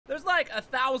There's like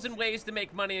 1,000 ways to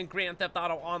make money in Grand Theft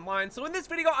Auto Online. So in this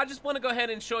video, I just want to go ahead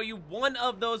and show you one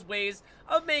of those ways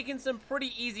of making some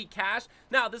pretty easy cash.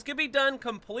 Now, this could be done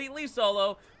completely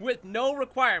solo with no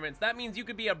requirements. That means you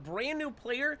could be a brand new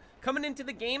player coming into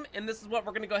the game, and this is what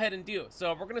we're going to go ahead and do.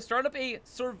 So we're going to start up a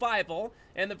survival,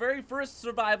 and the very first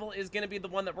survival is going to be the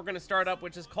one that we're going to start up,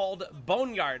 which is called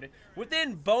Boneyard.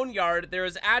 Within Boneyard, there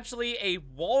is actually a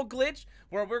wall glitch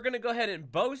where we're going to go ahead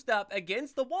and boast up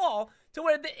against the wall to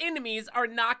where the enemies are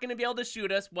not going to be able to shoot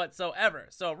us whatsoever.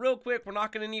 So real quick, we're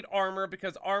not going to need armor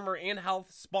because armor and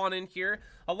health spawn in here,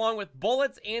 along with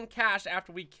bullets and cash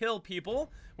after we kill people,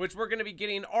 which we're going to be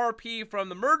getting RP from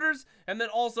the murders, and then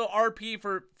also RP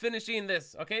for finishing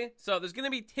this, okay? So there's going to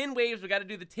be 10 waves. We got to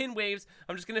do the 10 waves.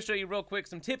 I'm just going to show you real quick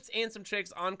some tips and some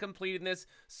tricks on completing this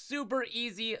super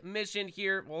easy mission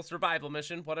here. Well, survival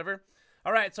mission, whatever.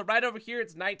 All right, so right over here,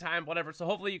 it's nighttime, whatever, so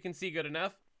hopefully you can see good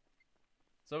enough.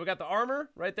 So we got the armor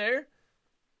right there,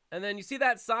 and then you see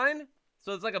that sign?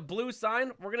 So it's like a blue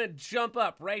sign. We're going to jump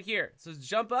up right here. So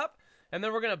jump up, and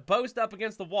then we're going to boast up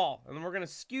against the wall, and then we're going to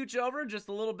scooch over just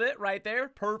a little bit right there.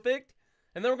 Perfect.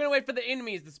 And then we're going to wait for the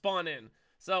enemies to spawn in.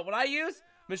 So what I use,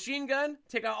 machine gun,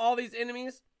 take out all these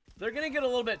enemies. They're going to get a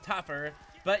little bit tougher,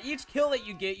 but each kill that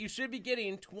you get, you should be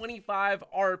getting 25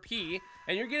 RP,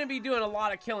 and you're going to be doing a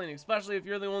lot of killing, especially if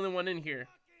you're the only one in here.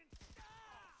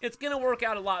 It's going to work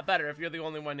out a lot better if you're the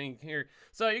only one in here.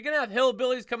 So you're going to have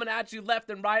hillbillies coming at you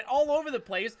left and right all over the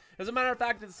place. As a matter of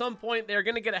fact, at some point, they're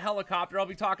going to get a helicopter. I'll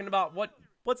be talking about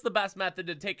what's the best method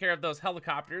to take care of those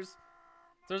helicopters.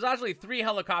 So there's actually 3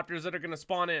 helicopters that are going to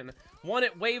spawn in. One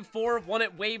at wave 4, one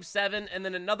at wave 7, and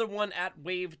then another one at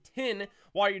wave 10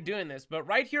 while you're doing this. But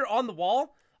right here on the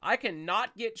wall, I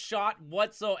cannot get shot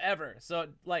whatsoever. So,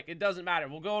 like, it doesn't matter.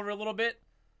 We'll go over a little bit.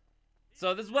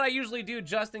 So this is what I usually do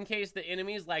just in case the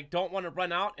enemies like don't want to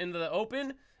run out into the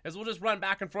open, is we'll just run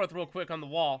back and forth real quick on the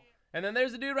wall. And then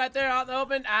there's a dude right there out in the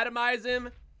open. Atomize him.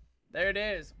 There it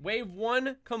is. Wave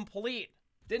 1 complete.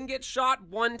 Didn't get shot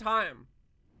one time.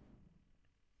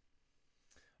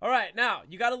 All right, now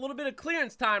you got a little bit of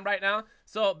clearance time right now.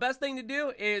 So best thing to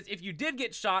do is if you did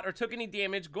get shot or took any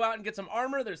damage, go out and get some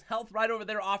armor. There's health right over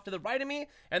there off to the right of me.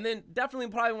 And then definitely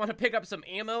probably want to pick up some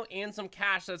ammo and some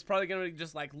cash that's probably going to be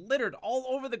just like littered all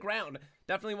over the ground.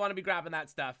 Definitely want to be grabbing that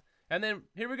stuff. And then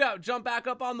here we go. Jump back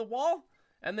up on the wall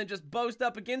and then just boast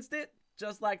up against it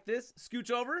just like this. Scooch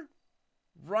over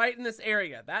right in this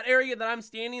area. That area that I'm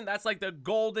standing, that's like the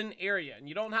golden area. And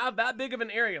you don't have that big of an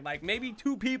area. Like maybe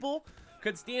 2 people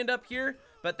could stand up here,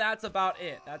 but that's about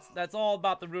it. That's all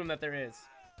about the room that there is.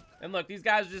 And look, these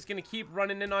guys are just gonna keep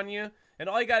running in on you, and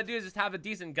all you gotta do is just have a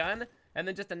decent gun and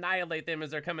then just annihilate them as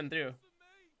they're coming through.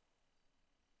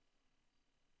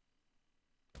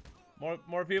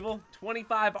 More people.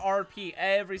 25 RP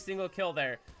every single kill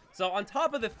there. So on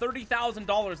top of the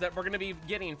 $30,000 that we're gonna be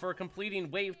getting for completing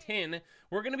wave 10,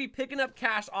 we're gonna be picking up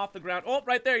cash off the ground. Oh,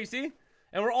 right there, you see?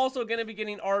 And we're also gonna be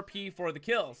getting RP for the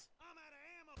kills.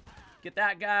 Get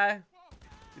that guy.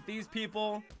 Get these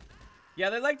people. Yeah,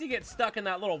 they like to get stuck in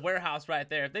that little warehouse right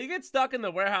there. If they get stuck in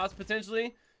the warehouse,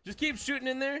 potentially, just keep shooting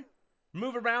in there.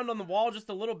 Move around on the wall just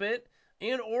a little bit.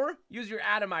 And or use your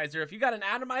atomizer. If you got an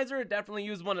atomizer, definitely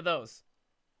use one of those.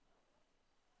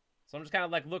 So I'm just kind of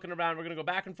like looking around. We're going to go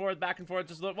back and forth,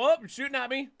 just look. Whoa, you're shooting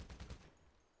at me.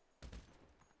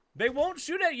 They won't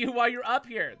shoot at you while you're up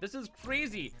here. This is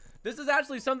crazy. This is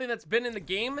actually something that's been in the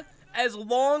game as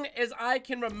long as I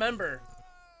can remember.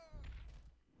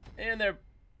 And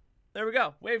there we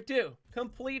go. Wave 2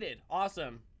 completed.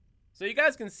 Awesome. So you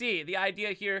guys can see the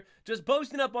idea here, just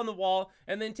boasting up on the wall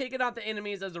and then taking out the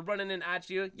enemies as they're running in at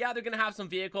you. Yeah, they're going to have some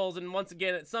vehicles, and once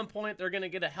again, at some point, they're going to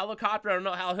get a helicopter. I don't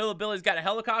know how Hillbilly's got a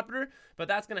helicopter, but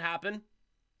that's going to happen.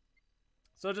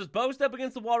 So just boast up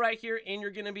against the wall right here, and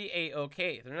you're going to be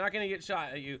A-okay. They're not going to get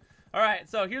shot at you. All right,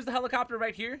 so here's the helicopter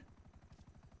right here.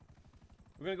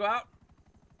 We're going to go out.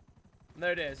 And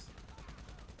there it is.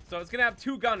 So it's going to have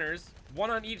 2 gunners, 1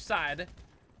 on each side.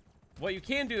 What you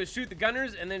can do is shoot the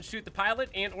gunners and then shoot the pilot,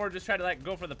 and or just try to like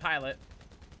go for the pilot.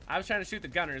 I was trying to shoot the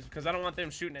gunners because I don't want them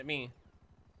shooting at me.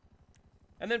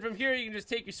 And then from here, you can just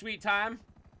take your sweet time.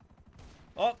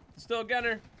 Oh, still a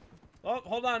gunner. Oh,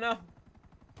 hold on now.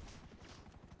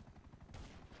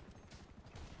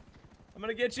 I'm going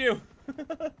to get you.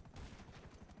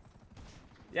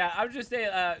 Yeah, I would just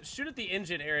say, shoot at the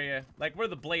engine area, like where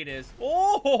the blade is.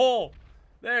 Oh,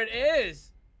 there it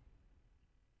is.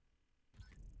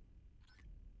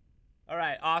 All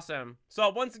right, awesome. So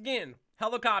once again,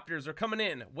 helicopters are coming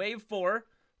in. Wave 4,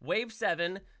 wave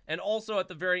 7, and also at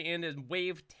the very end is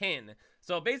wave 10.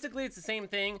 So basically it's the same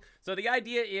thing. So the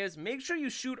idea is make sure you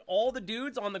shoot all the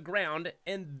dudes on the ground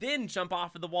and then jump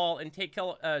off of the wall and take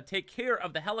care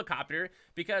of the helicopter,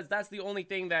 because that's the only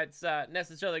thing that's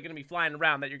necessarily going to be flying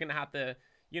around that you're going to have to,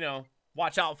 you know,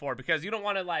 watch out for, because you don't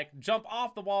want to like jump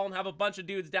off the wall and have a bunch of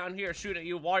dudes down here shoot at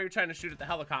you while you're trying to shoot at the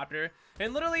helicopter.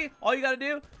 And literally all you got to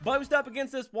do, boost up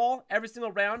against this wall every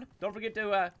single round. Don't forget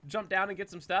to jump down and get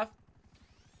some stuff.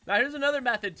 Now here's another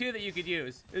method too that you could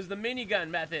use, is the minigun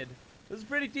method. This is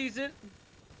pretty decent,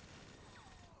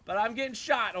 but I'm getting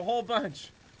shot a whole bunch.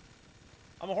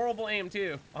 I'm a horrible aim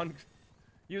too on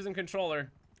using controller.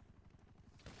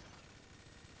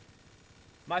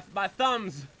 My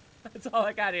thumbs. That's all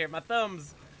I got here. My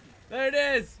thumbs. There it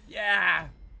is. Yeah.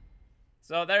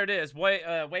 So there it is.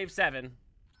 Wave 7.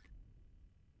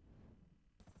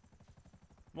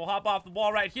 We'll hop off the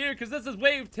wall right here because this is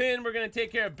wave 10. We're going to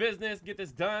take care of business. Get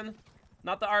this done.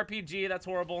 Not the RPG. That's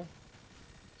horrible.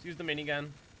 Let's use the minigun.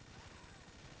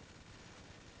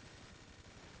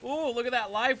 Ooh, look at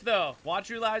that life though. Watch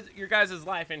your guys'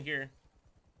 life in here.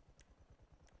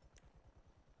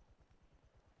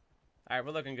 All right,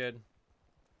 we're looking good.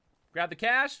 Grab the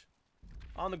cash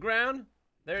on the ground.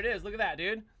 There it is. Look at that,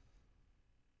 dude.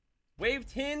 Wave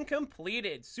 10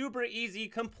 completed. Super easy,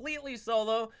 completely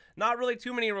solo. Not really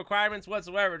too many requirements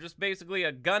whatsoever. Just basically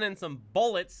a gun and some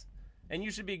bullets, and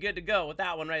you should be good to go with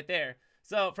that one right there.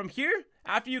 So from here,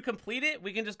 after you complete it,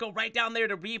 we can just go right down there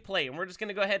to replay. And we're just going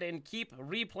to go ahead and keep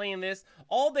replaying this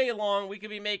all day long. We could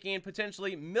be making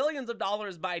potentially millions of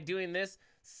dollars by doing this.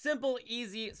 Simple,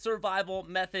 easy survival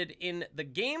method in the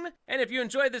game. And if you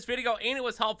enjoyed this video and it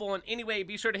was helpful in any way,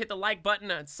 be sure to hit the like button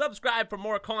and subscribe for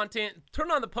more content. Turn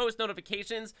on the post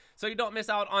notifications so you don't miss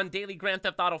out on daily Grand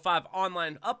Theft Auto 5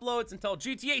 online uploads until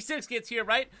GTA 6 gets here,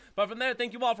 right? But from there,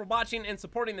 thank you all for watching and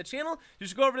supporting the channel. You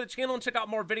should go over to the channel and check out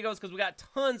more videos because we got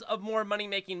tons of more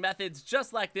money-making methods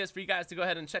just like this for you guys to go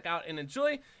ahead and check out and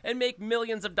enjoy and make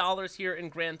millions of dollars here in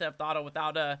Grand Theft Auto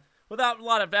without a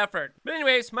lot of effort. But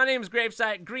anyways, my name is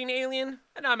GRAVESIGHT, Green Alien,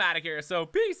 and I'm out of here, so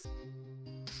peace!